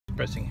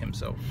expressing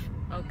himself.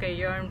 Okay,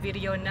 you're on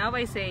video now,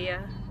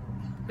 Isaiah.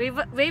 Wave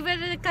at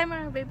the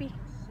camera, baby.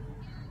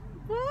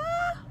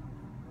 Wah!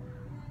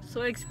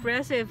 So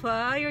expressive,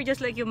 huh? You're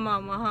just like your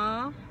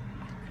mama,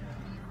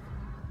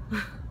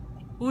 huh?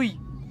 Uy!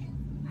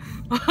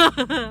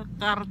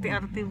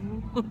 Arte-arte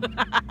mo.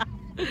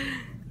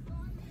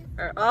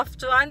 We're off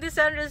to Auntie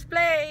Sandra's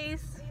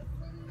place.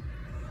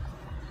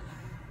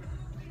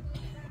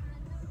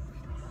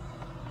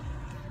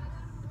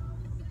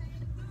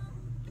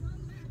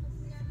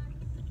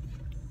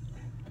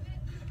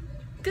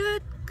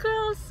 Good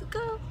girls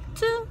go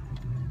to.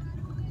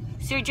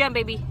 It's your jam,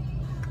 baby.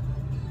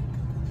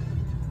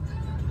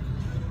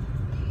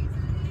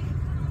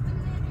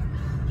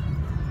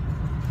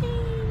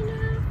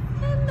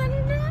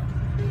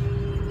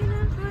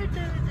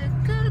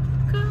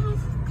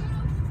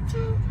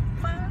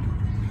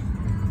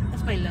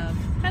 That's my love.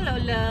 Hello,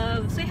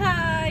 love. Say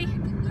hi.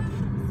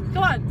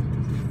 Come on.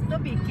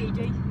 Don't be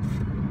KJ.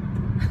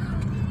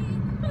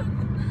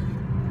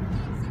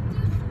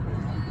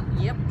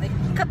 Yep, I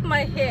cut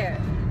my hair.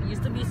 It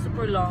used to be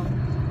super long.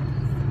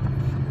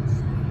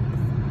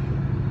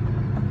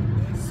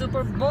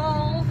 Super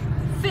Bowl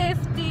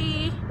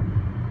 50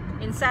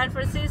 in San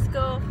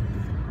Francisco.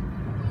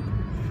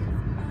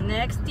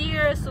 Next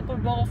year, Super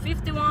Bowl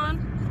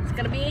 51. It's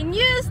gonna be in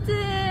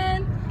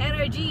Houston.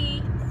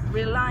 NRG,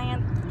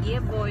 Reliant, yeah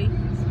boy.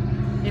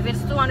 If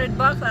it's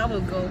 $200, I will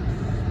go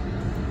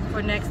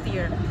for next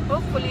year.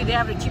 Hopefully they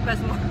have the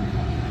cheapest one.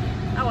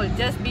 I will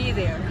just be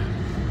there.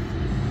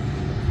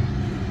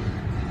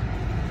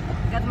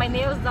 Got my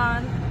nails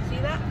done. See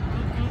that?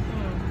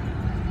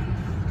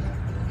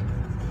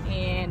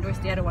 And where's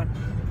the other one?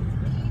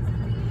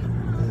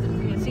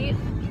 You can see it?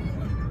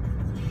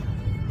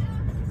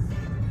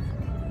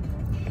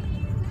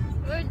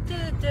 Where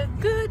did the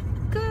good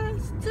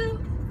girls do?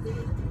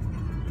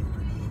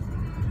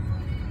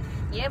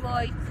 Yeah,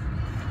 boy.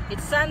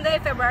 It's Sunday,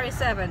 February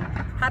 7.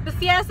 Happy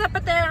Fiesta,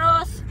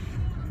 Pateros!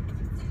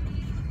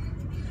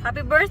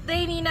 Happy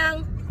birthday,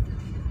 Ninang!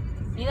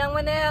 Ninang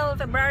Manel,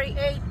 February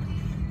 8.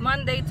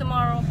 Monday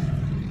tomorrow.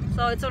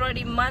 So it's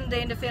already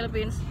Monday in the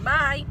Philippines.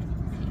 Bye!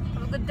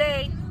 Have a good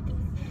day!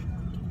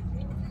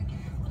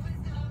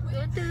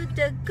 Where do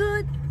the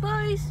good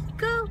boys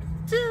go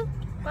to?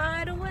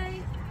 By the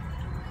way,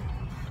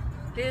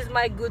 this is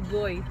my good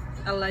boy,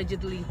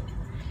 allegedly.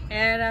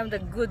 And I'm the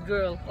good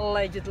girl,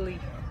 allegedly.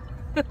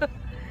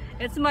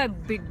 It's my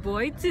big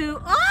boy too.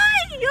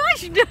 Ay!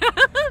 Gosh!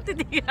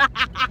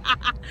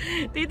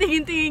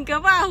 Titingin-tingin ka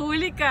pa,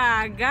 huli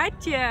ka.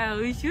 Gotcha!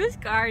 Shoes,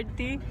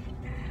 Carty.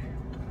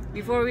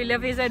 Before we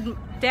left, he said,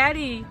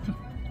 Daddy,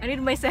 I need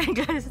my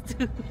sunglasses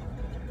too.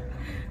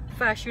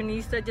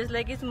 Fashionista, just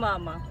like his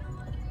mama.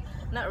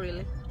 Not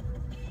really.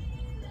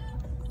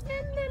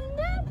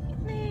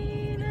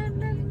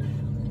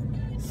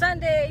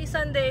 Sunday,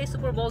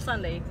 Super Bowl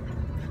Sunday.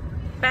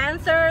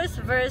 Panthers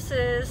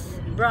versus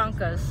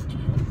Broncos.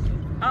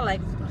 I like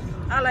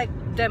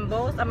them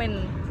both. I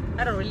mean,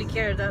 I don't really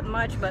care that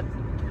much, but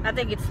I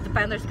think it's the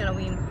Panthers gonna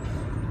win.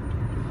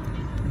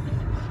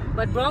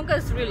 But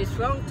Broncos is really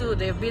strong too.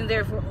 They've been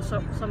there for so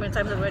many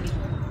times already.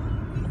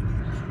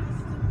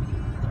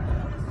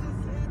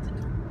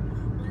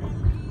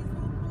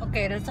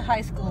 Okay, that's a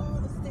high school.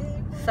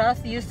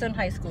 South Houston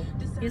High School.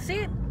 You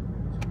see it?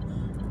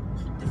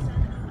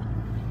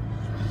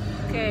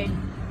 Okay.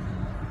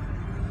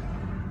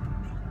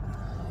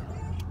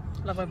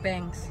 Love our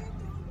bangs.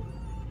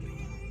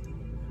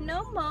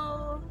 No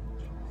more.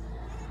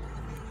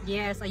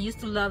 Yes, I used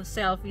to love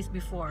selfies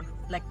before,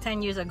 like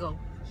 10 years ago.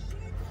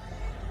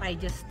 I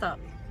just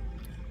stopped.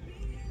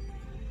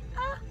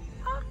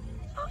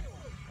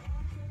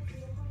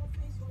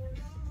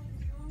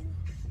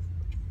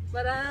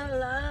 But I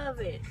love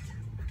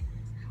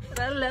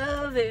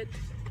it.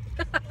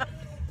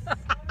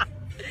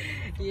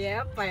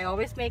 Yep, I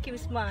always make him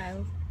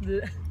smile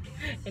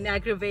and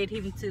aggravate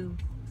him too.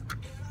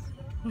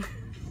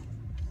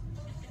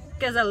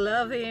 Because I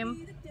love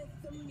him.